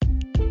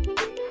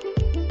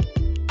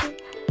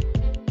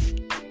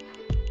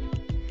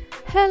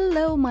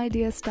Hello, my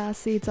dear star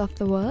seeds of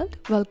the world.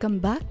 Welcome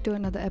back to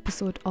another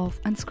episode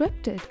of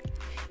Unscripted.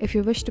 If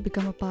you wish to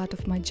become a part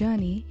of my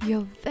journey,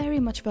 you're very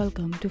much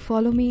welcome to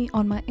follow me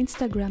on my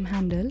Instagram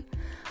handle,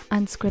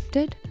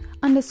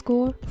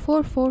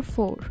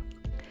 unscripted_444.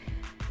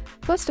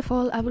 First of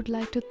all, I would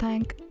like to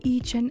thank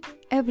each and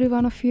every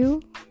one of you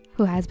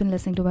who has been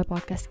listening to my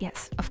podcast.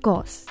 Yes, of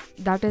course,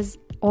 that is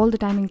all the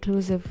time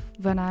inclusive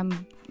when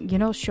I'm,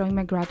 showing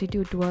my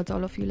gratitude towards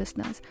all of you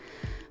listeners.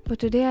 But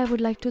today I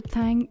would like to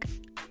thank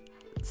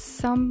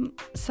some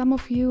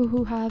of you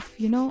who have,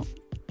 made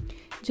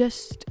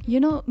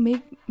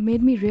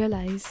me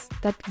realize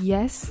that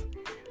yes,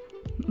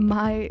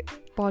 my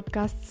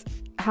podcasts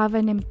have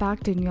an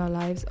impact in your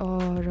lives,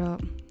 or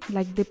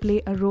they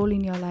play a role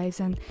in your lives,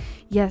 and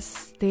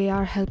yes, they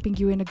are helping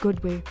you in a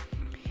good way.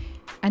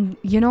 And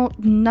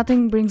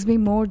nothing brings me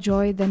more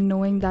joy than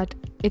knowing that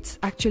it's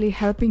actually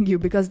helping you,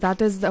 because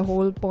that is the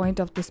whole point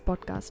of this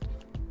podcast.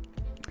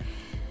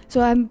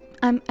 So I'm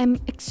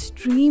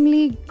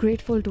extremely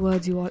grateful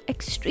towards you all.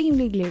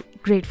 Extremely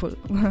grateful.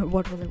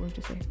 What was I going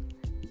to say?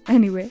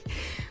 Anyway,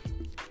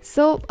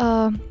 so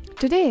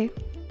today,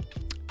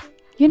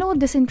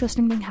 this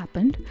interesting thing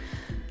happened.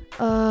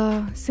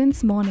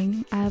 Since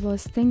morning, I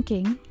was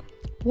thinking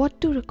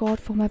what to record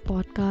for my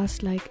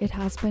podcast. Like, it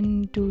has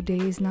been 2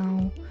 days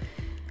now.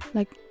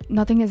 Like,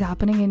 nothing is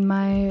happening in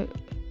my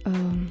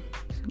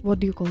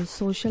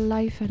social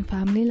life and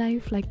family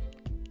life. Like,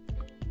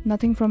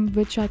 nothing from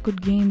which I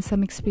could gain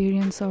some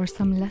experience or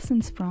some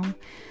lessons from,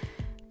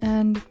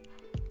 and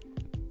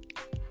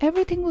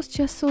everything was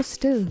just so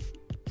still.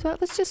 So I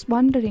was just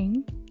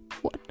wondering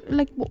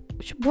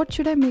what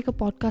should I make a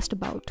podcast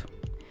about?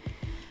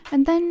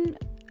 And then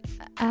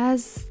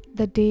as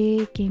the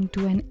day came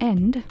to an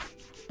end,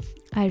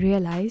 I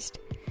realized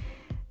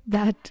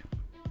that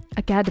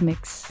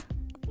academics,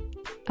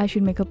 I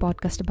should make a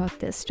podcast about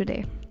this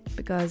today,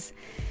 because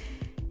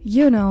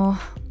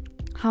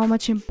how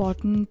much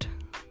important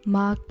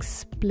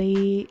marks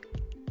play,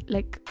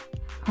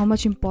 how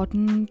much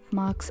important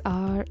marks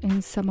are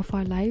in some of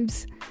our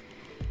lives.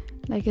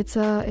 Like, it's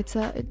a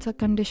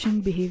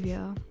conditioned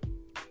behavior.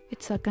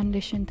 It's a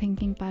conditioned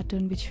thinking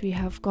pattern which we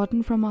have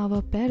gotten from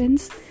our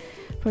parents.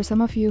 For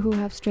some of you who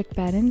have strict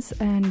parents,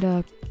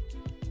 and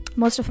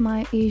most of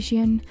my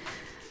Asian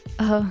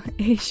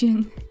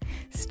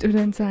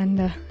students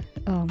and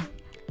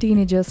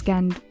teenagers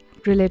can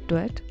relate to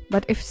it.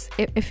 But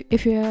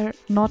if you are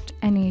not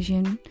an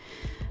Asian,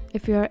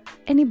 if you're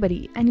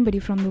anybody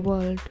from the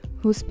world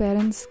whose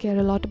parents care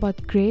a lot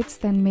about grades,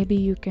 then maybe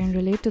you can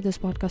relate to this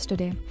podcast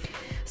today.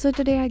 So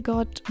today I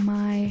got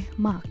my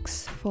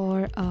marks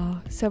for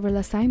several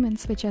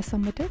assignments which I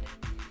submitted,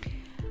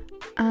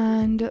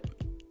 and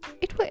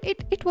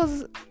it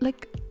was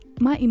like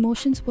my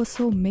emotions were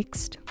so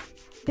mixed.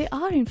 They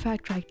are, in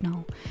fact, right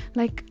now.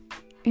 Like,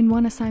 in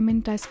one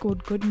assignment I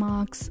scored good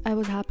marks. I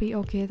was happy,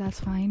 okay,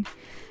 that's fine.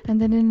 And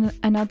then in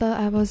another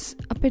I was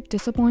a bit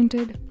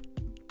disappointed,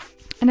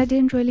 and I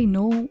didn't really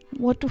know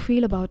what to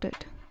feel about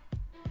it.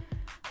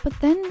 But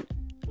then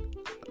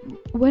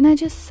when I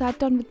just sat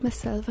down with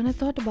myself and I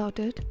thought about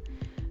it,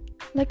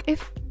 like,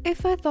 if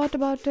I thought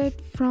about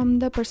it from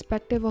the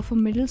perspective of a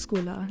middle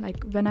schooler,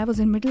 like when I was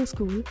in middle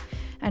school,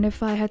 and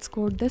if I had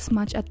scored this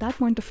much at that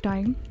point of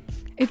time,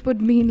 it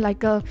would mean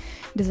like a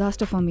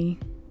disaster for me.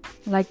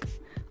 Like,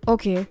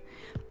 okay,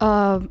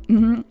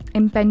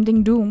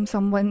 impending doom,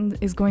 someone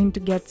is going to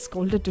get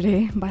scolded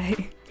today by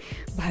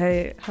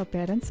her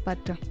parents. But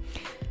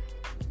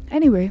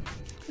anyway,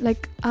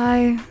 like,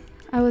 I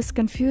was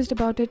confused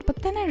about it.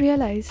 But then I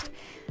realized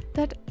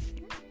that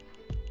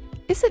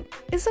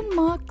isn't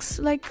marks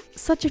like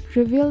such a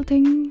trivial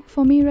thing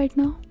for me right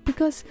now?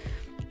 Because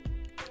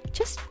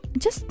just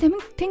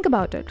think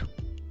about it.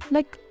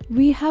 Like,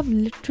 we have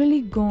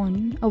literally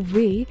gone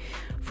away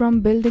from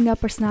building our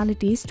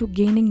personalities to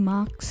gaining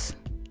marks.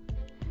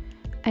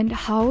 And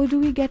how do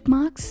we get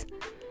marks?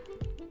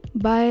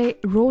 By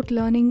rote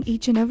learning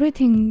each and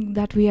everything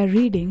that we are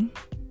reading,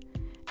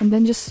 and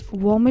then just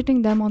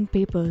vomiting them on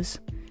papers,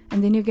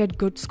 and then you get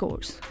good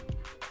scores.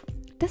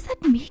 Does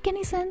that make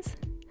any sense?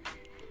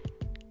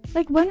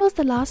 Like, when was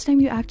the last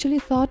time you actually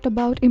thought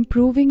about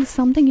improving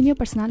something in your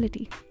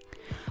personality?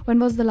 When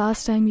was the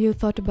last time you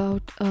thought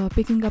about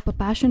picking up a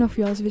passion of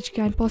yours which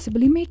can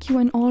possibly make you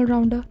an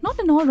all-rounder? Not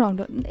an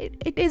all-rounder.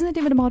 It isn't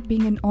even about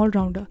being an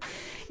all-rounder.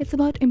 It's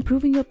about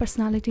improving your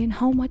personality and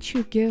how much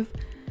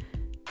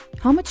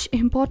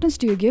importance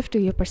do you give to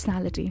your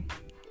personality?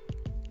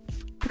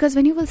 Because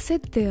when you will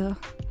sit there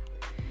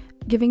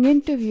giving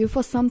interview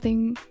for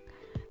something,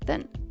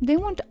 then they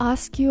won't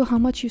ask you how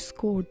much you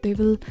scored. They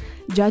will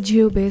judge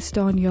you based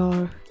on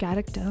your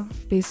character,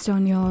 based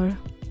on your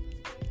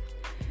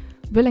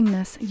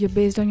willingness,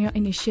 based on your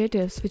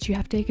initiatives which you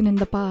have taken in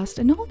the past,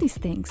 and all these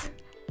things.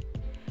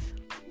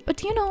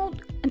 But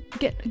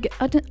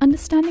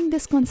understanding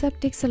this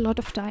concept takes a lot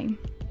of time,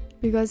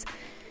 because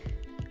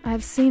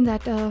I've seen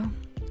that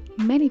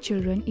many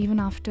children, even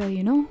after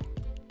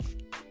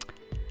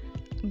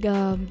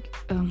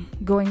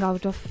going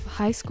out of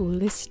high school,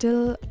 they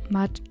still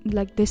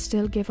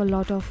gave a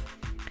lot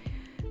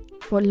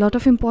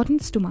of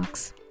importance to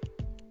marks.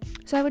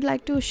 So I would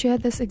like to share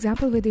this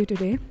example with you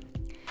today.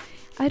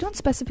 I don't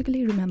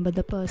specifically remember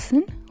the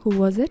person who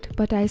was it,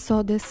 but I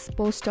saw this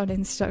post on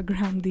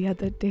Instagram the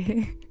other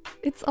day.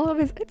 It's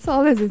always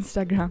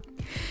Instagram.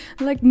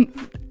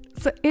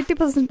 So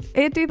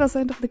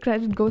 80% of the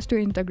credit goes to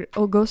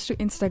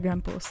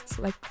Instagram posts.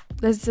 Like,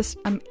 let's just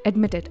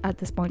admit it at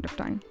this point of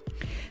time.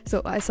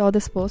 So I saw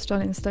this post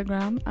on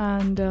Instagram,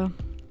 and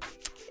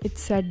it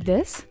said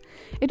this.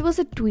 It was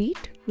a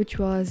tweet which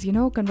was,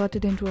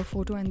 converted into a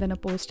photo and then a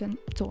post and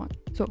so on.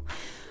 So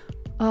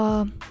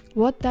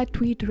what that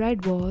tweet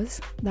read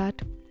was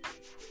that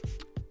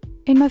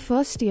in my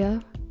first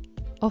year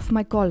of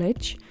my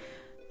college,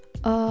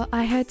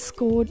 I had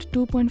scored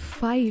 2.5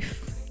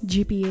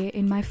 GPA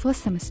in my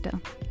first semester.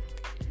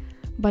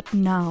 But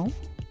now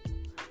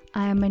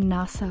I am in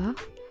NASA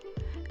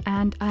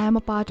and I am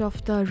a part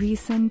of the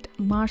recent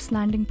Mars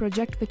landing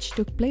project which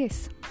took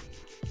place.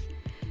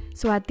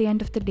 So at the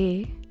end of the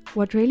day,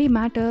 what really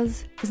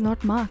matters is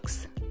not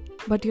marks,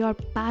 but your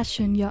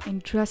passion, your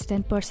interest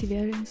and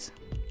perseverance.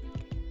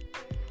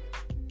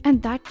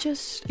 And that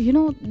just,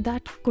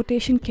 that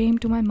quotation came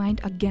to my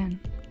mind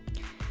again.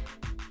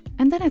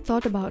 And then I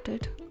thought about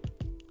it.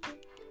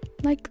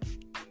 Like,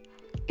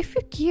 if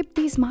you keep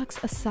these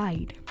marks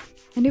aside,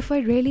 and if I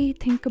really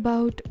think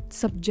about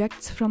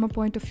subjects from a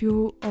point of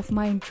view of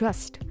my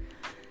interest,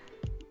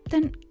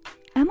 then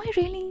am I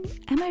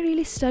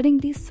really studying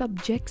these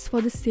subjects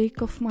for the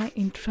sake of my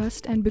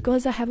interest and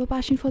because I have a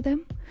passion for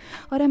them?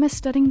 Or am I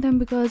studying them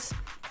because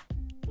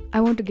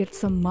I want to get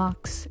some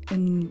marks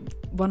in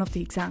one of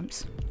the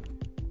exams?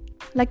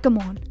 Like, come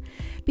on,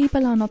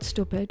 people are not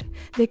stupid.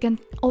 They can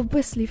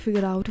obviously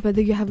figure out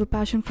whether you have a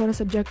passion for a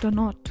subject or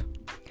not.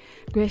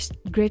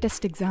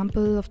 Greatest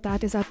example of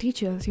that is our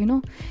teachers.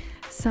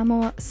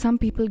 Some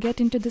people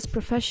get into this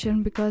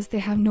profession because they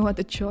have no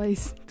other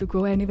choice to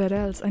go anywhere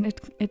else, and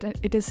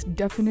it is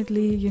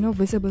definitely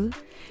visible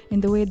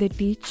in the way they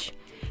teach,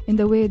 in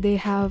the way they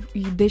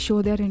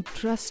show their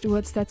interest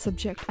towards that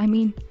subject. I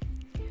mean,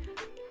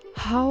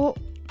 how,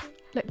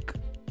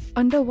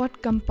 under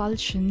what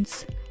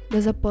compulsions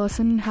does a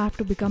person have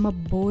to become a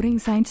boring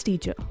science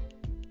teacher?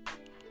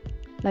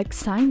 Like,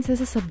 science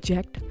is a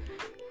subject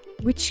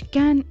which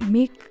can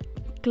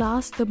make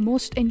class the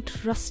most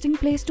interesting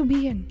place to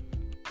be in.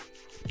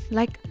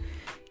 Like,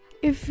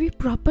 if we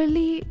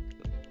properly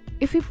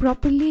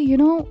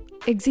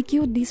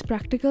execute these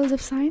practicals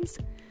of science,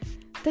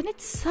 then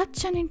it's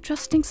such an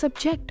interesting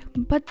subject.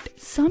 But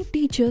some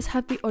teachers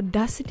have the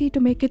audacity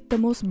to make it the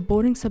most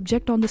boring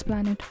subject on this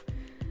planet.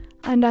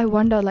 And I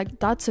wonder,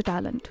 that's a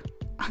talent.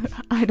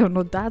 I don't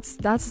know, that's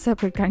a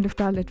separate kind of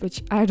talent,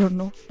 which I don't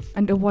know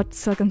under what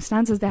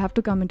circumstances they have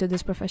to come into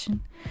this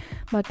profession.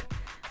 But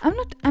I'm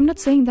not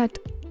saying that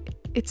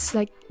it's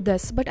like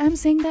this, but I'm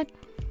saying that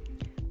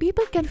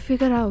people can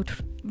figure out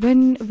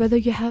whether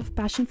you have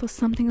passion for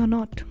something or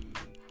not.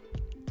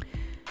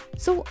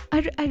 So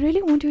I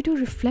really want you to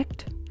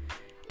reflect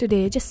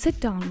today. Just sit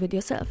down with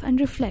yourself and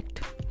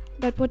reflect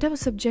that whatever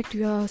subject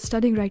you are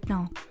studying right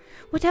now,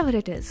 whatever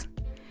it is,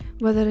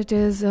 whether it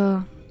is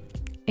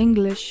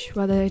English,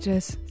 whether it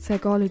is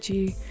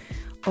psychology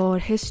or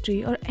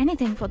history or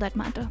anything for that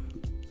matter,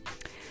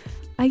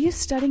 are you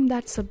studying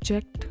that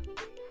subject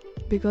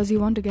because you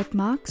want to get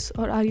marks,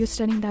 or are you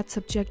studying that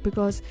subject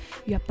because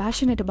you are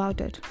passionate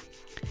about it?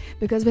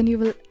 Because when you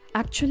will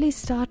actually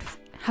start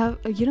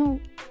having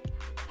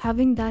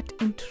that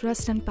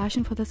interest and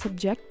passion for the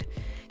subject,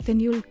 then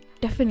you'll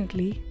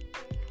definitely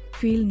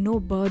feel no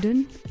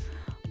burden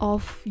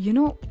of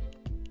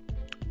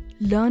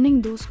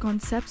learning those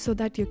concepts so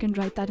that you can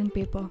write that in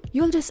paper.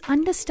 You'll just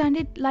understand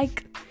it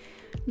like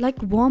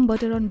warm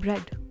butter on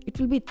bread. It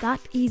will be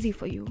that easy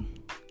for you.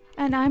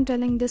 And I'm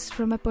telling this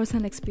from my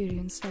personal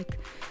experience. Like,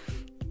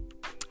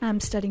 I'm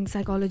studying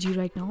psychology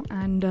right now,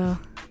 and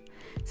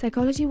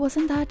psychology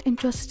wasn't that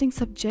interesting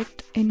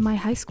subject in my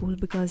high school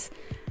because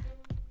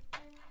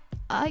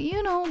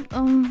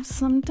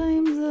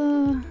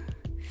sometimes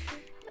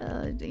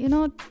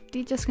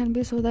teachers can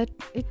be so that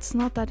it's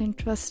not that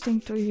interesting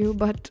to you,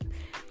 but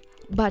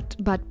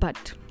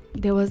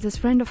there was this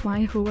friend of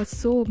mine who was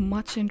so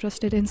much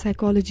interested in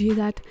psychology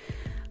that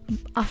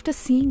after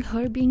seeing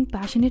her being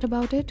passionate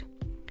about it,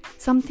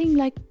 something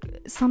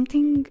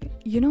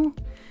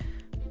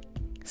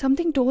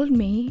told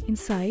me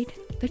inside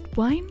that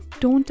why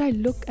don't I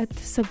look at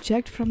the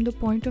subject from the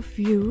point of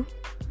view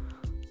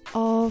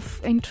of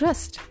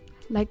interest,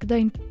 like the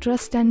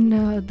interest and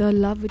the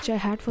love which I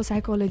had for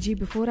psychology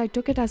before I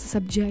took it as a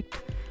subject.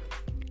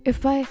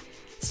 If I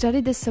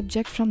study this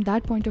subject from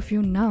that point of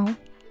view now,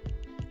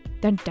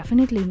 then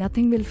definitely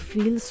nothing will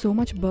feel so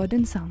much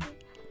burdensome.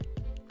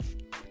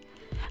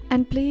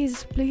 And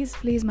please,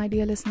 my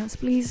dear listeners,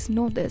 please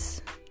know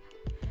this.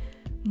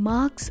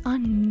 Marks are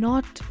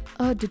not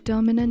a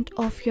determinant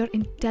of your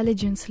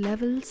intelligence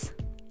levels,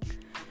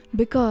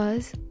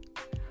 because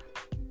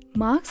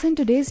Marks in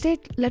today's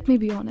date, let me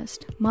be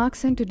honest,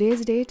 marks in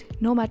today's date,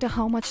 no matter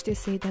how much they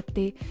say that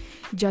they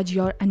judge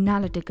your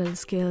analytical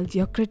skills,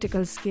 your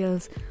critical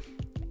skills,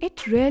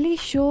 it really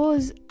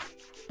shows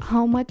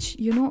how much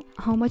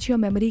your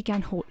memory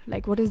can hold.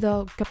 Like, what is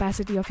the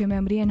capacity of your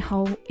memory and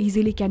how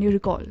easily can you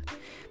recall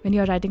when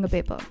you're writing a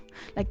paper.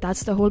 Like,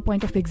 that's the whole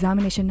point of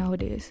examination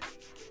nowadays.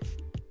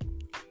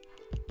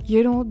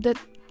 That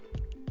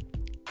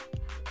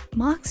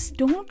marks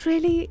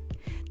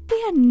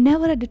they are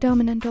never a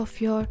determinant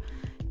of your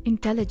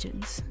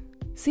intelligence.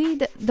 See,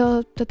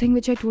 the thing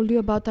which I told you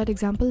about that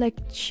example, like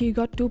she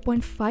got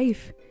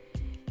 2.5.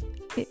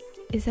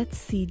 Is that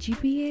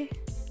CGPA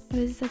or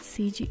is that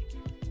CG?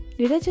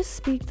 Did I just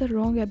speak the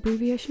wrong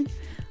abbreviation?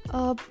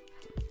 I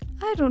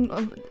don't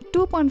know.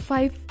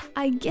 2.5,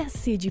 I guess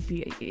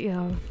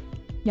CGPA.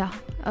 Yeah,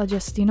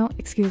 just,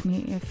 excuse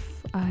me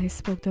if I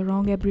spoke the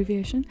wrong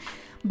abbreviation.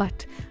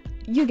 But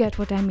you get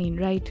what I mean,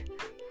 right?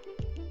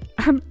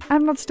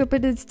 I'm not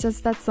stupid, it's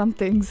just that some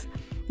things,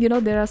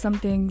 there are some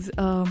things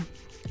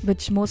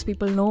which most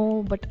people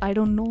know, but I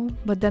don't know.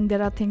 But then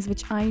there are things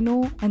which I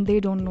know and they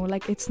don't know.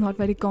 Like, it's not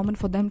very common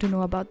for them to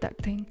know about that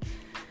thing.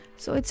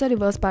 So it's a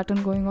reverse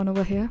pattern going on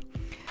over here.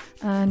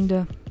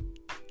 And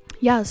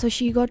so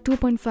she got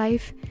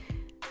 2.5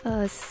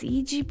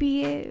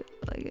 CGPA.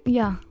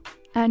 Yeah.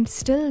 And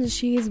still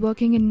she is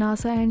working in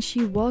NASA, and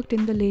she worked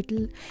in the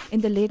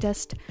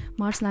latest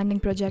Mars landing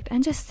project.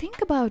 And just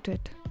think about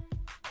it.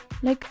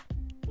 Like,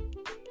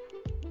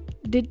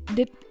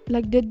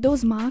 did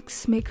those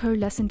marks make her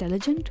less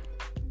intelligent?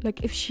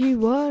 Like, if she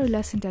were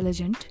less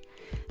intelligent,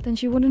 then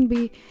she wouldn't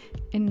be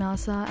in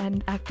NASA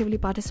and actively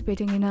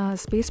participating in a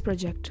space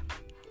project.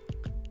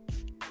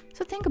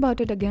 So think about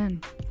it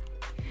again.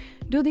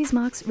 Do these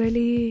marks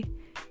really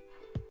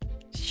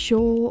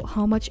show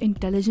how much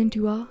intelligent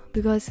you are?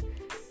 Because,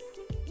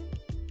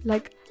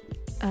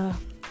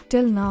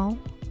 till now,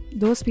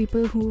 those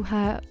people who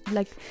have,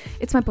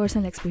 it's my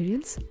personal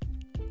experience.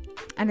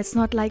 And it's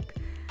not like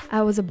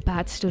I was a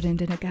bad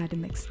student in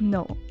academics.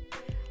 No,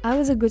 I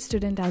was a good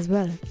student as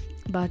well.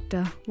 But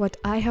what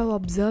I have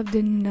observed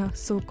in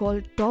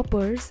so-called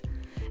toppers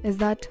is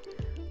that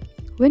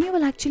when you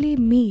will actually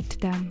meet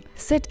them,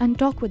 sit and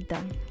talk with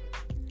them,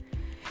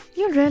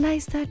 you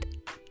realize that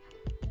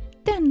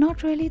they're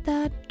not really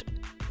that,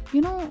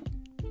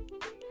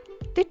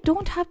 they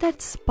don't have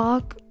that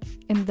spark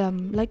in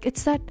them. Like,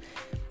 it's that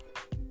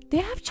they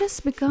have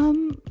just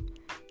become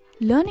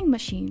learning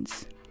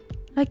machines.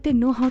 Like, they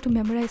know how to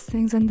memorize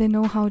things and they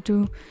know how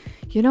to,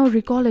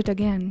 recall it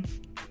again,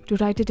 to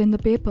write it in the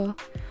paper.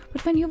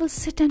 But when you will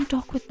sit and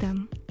talk with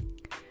them,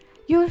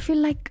 you will feel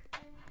like,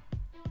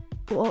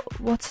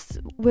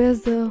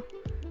 where's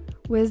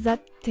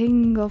that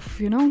thing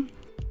of,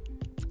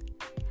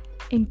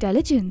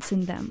 intelligence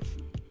in them?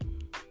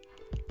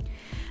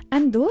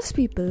 And those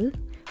people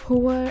who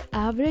were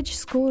average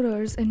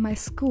scorers in my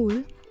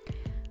school,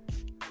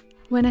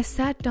 when I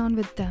sat down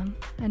with them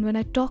and when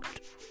I talked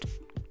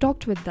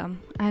with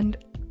them, and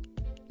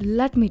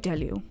let me tell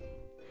you,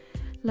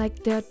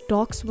 like, their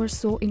talks were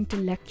so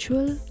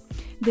intellectual.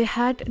 They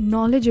had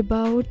knowledge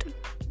about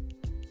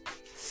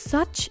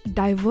such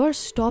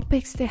diverse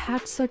topics. They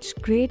had such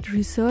great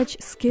research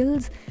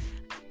skills.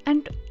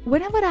 And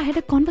whenever I had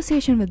a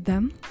conversation with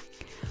them,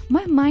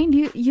 my mind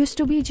used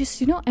to be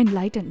just,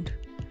 enlightened.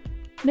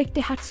 Like,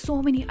 they had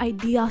so many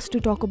ideas to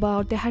talk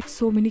about. They had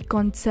so many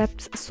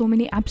concepts, so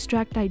many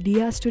abstract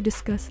ideas to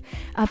discuss,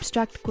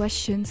 abstract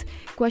questions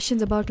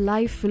about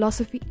life,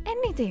 philosophy,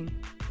 anything.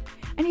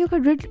 And you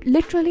could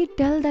literally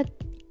tell that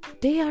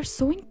they are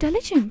so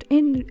intelligent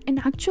in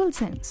actual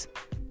sense.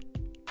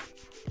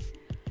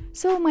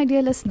 So, my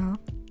dear listener,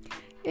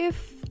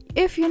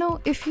 if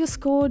you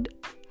scored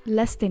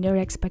less than your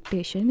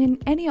expectation in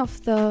any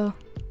of the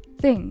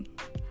thing,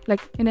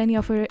 like in any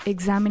of your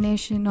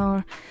examination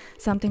or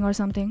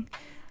something,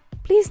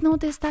 please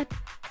notice that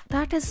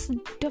is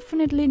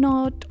definitely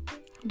not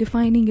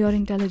defining your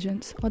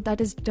intelligence, or that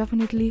is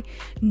definitely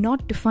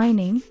not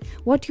defining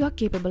what you are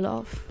capable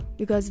of.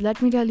 Because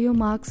let me tell you,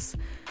 marks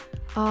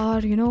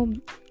are,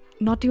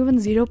 not even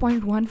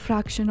 0.1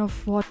 fraction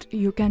of what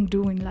you can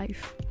do in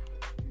life.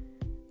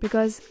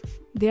 Because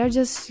they are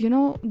just,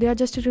 they are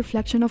just a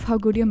reflection of how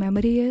good your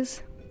memory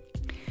is.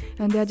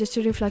 And they are just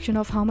a reflection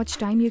of how much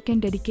time you can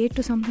dedicate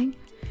to something.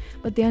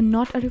 But they are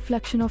not a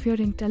reflection of your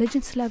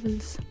intelligence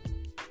levels.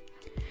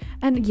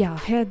 And yeah,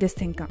 here this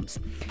thing comes.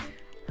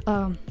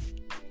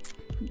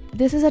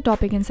 This is a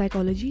topic in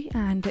psychology,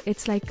 and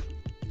it's like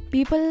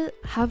people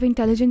have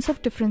intelligence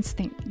of different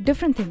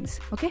things,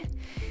 okay?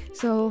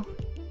 So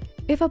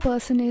if a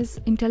person is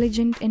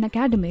intelligent in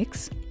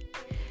academics,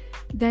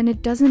 then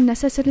it doesn't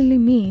necessarily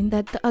mean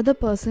that the other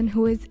person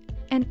who is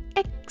an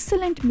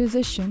excellent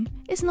musician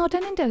is not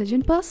an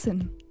intelligent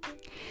person.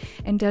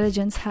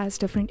 Intelligence has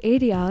different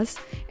areas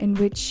in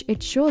which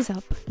it shows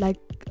up, like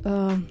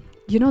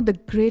the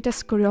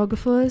greatest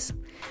choreographers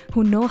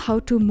who know how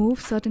to move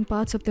certain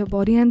parts of their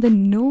body and they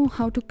know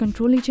how to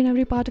control each and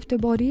every part of their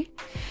body.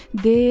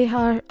 They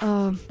have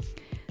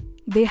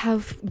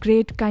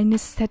great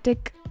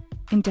kinesthetic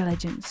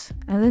intelligence.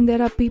 And then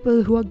there are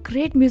people who are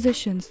great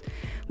musicians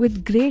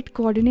with great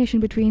coordination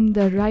between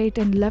the right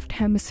and left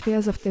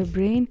hemispheres of their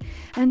brain,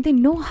 and they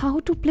know how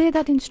to play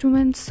that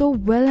instrument so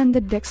well, and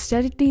the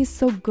dexterity is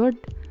so good.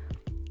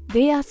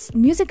 They are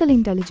musically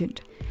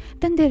intelligent.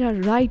 Then there are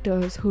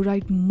writers who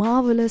write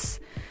marvelous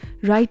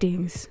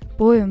writings,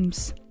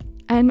 poems,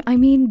 and I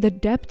mean the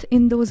depth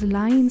in those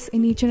lines,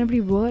 in each and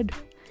every word,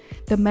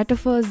 the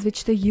metaphors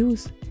which they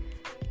use.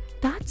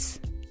 That's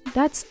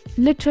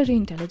literary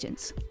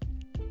intelligence.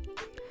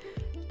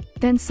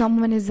 Then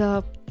someone is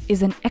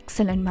an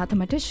excellent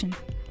mathematician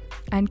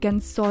and can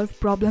solve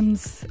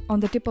problems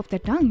on the tip of their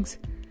tongues.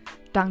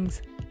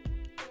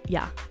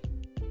 Yeah,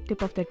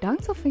 tip of their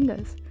tongues or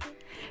fingers?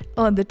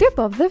 On the tip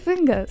of their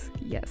fingers,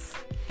 yes.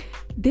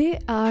 They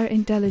are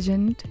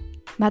intelligent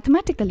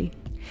mathematically.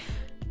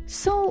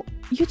 So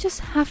you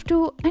just have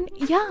to, and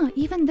yeah,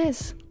 even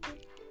this.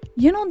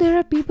 There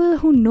are people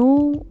who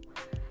know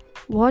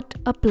what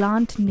a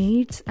plant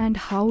needs and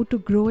how to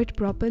grow it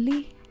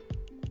properly.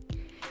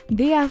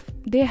 They have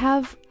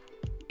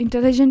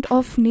intelligence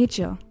of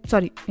nature.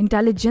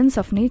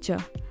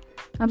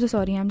 I'm so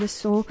sorry, I'm just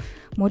so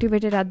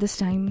motivated at this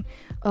time.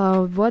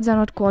 Words are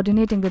not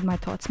coordinating with my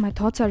thoughts. My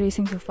thoughts are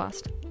racing so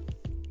fast.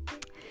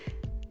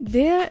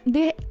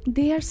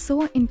 They are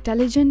so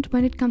intelligent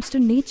when it comes to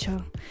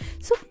nature.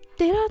 So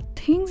there are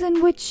things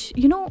in which,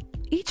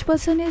 each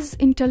person is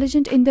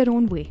intelligent in their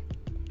own way.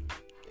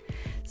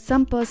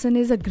 Some person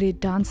is a great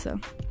dancer.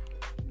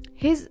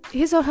 His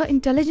or her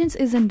intelligence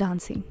is in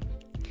dancing.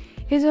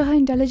 His or her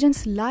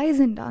intelligence lies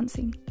in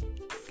dancing.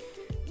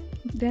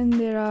 Then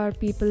there are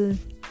people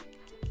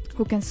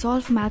who can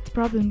solve math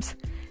problems.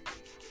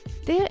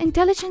 Their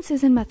intelligence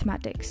is in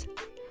mathematics.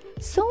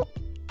 So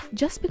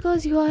just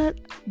because you are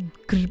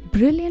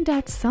brilliant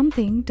at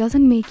something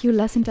doesn't make you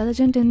less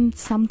intelligent in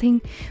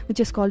something which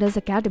is called as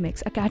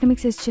academics.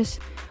 Academics is just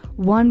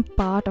one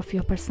part of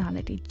your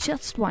personality,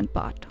 just one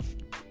part.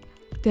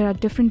 There are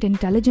different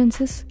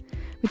intelligences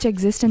which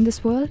exist in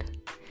this world.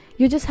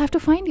 You just have to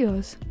find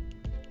yours.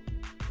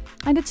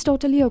 And it's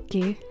totally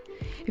okay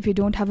if you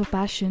don't have a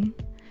passion,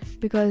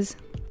 because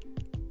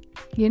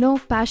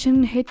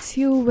passion hits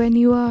you when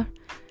you are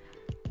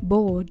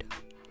bored,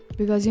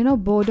 because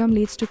boredom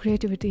leads to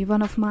creativity.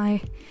 One of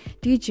my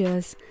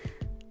teachers,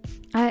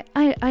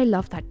 I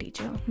love that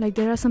teacher. Like,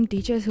 there are some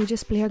teachers who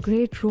just play a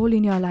great role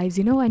in your lives,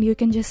 and you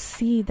can just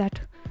see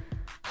that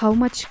how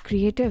much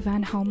creative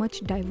and how much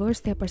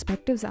diverse their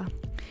perspectives are.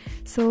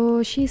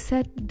 So she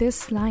said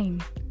this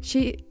line.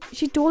 She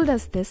told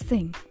us this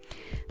thing,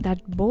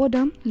 that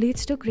boredom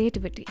leads to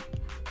creativity.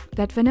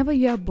 That whenever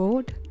you are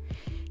bored,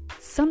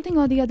 something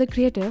or the other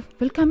creative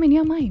will come in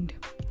your mind.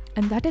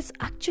 And that is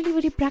actually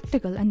very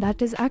practical, and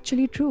that is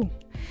actually true.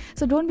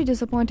 So don't be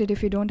disappointed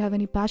if you don't have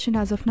any passion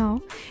as of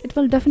now. It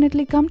will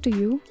definitely come to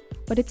you,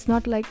 but it's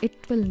not like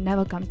it will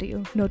never come to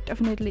you. No,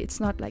 definitely it's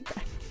not like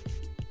that.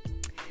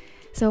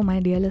 So my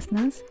dear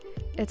listeners,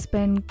 it's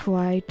been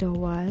quite a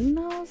while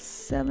now,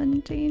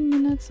 17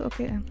 minutes,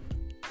 okay.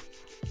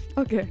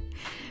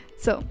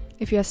 So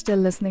if you're still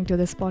listening to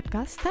this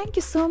podcast, thank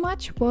you so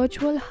much.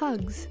 Virtual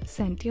hugs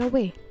sent your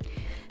way.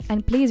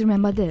 And please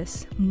remember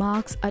this,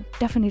 marks are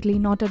definitely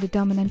not a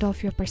determinant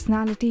of your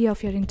personality,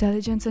 of your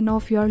intelligence, and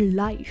of your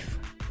life.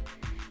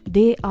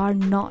 They are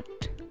not.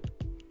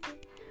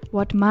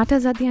 What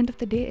matters at the end of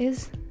the day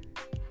is,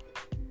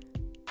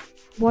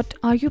 what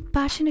are you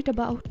passionate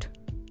about?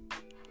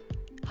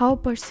 How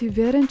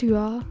perseverant you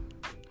are,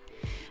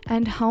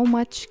 and how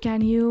much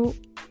can you,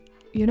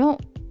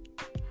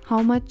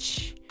 how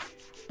much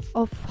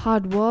of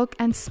hard work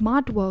and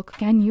smart work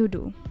can you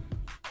do?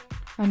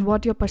 And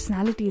what your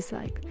personality is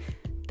like.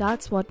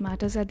 That's what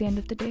matters at the end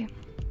of the day.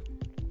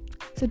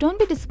 So don't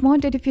be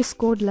disappointed if you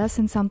scored less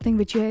in something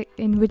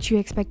in which you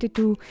expected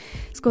to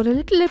score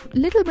a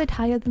little bit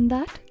higher than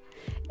that.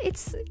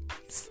 It's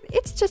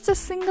just a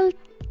single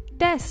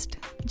test,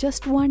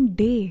 just one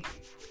day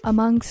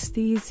amongst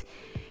these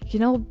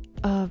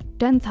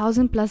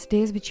 10,000 plus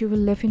days which you will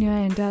live in your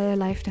entire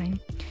lifetime.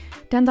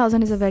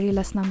 10,000 is a very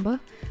less number.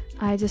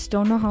 I just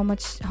don't know how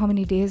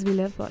many days we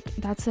live, but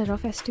that's a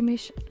rough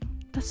estimation.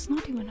 That's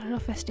not even a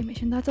rough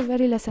estimation. That's a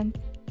very less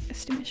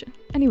estimation.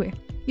 Anyway,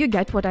 you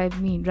get what I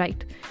mean,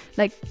 right?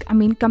 Like, I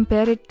mean,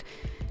 compare it,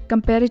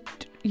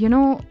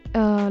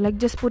 like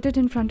just put it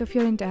in front of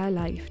your entire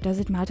life. Does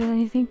it matter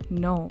anything?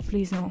 No,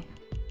 please no.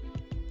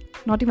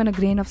 Not even a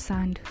grain of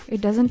sand.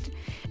 It doesn't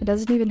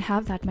even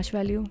have that much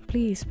value.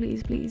 Please,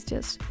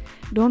 just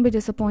don't be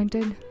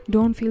disappointed.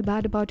 Don't feel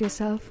bad about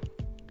yourself.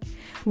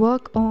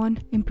 Work on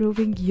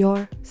improving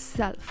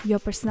yourself, your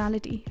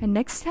personality. And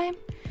next time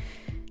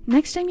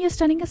you're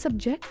studying a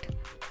subject,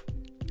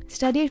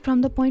 study it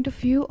from the point of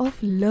view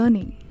of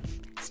learning.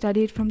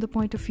 Study it from the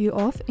point of view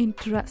of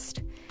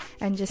interest.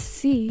 And just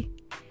see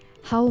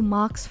how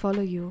marks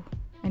follow you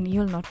and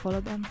you'll not follow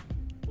them.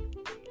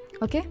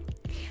 Okay?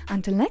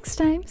 Until next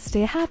time,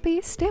 stay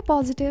happy, stay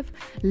positive,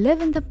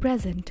 live in the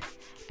present.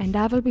 And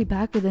I will be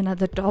back with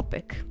another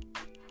topic.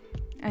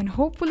 And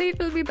hopefully it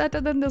will be better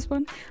than this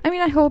one. I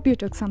mean, I hope you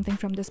took something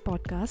from this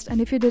podcast.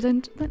 And if you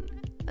didn't, then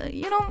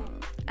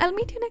I'll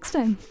meet you next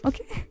time.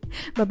 Okay.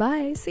 Bye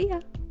bye. See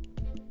ya.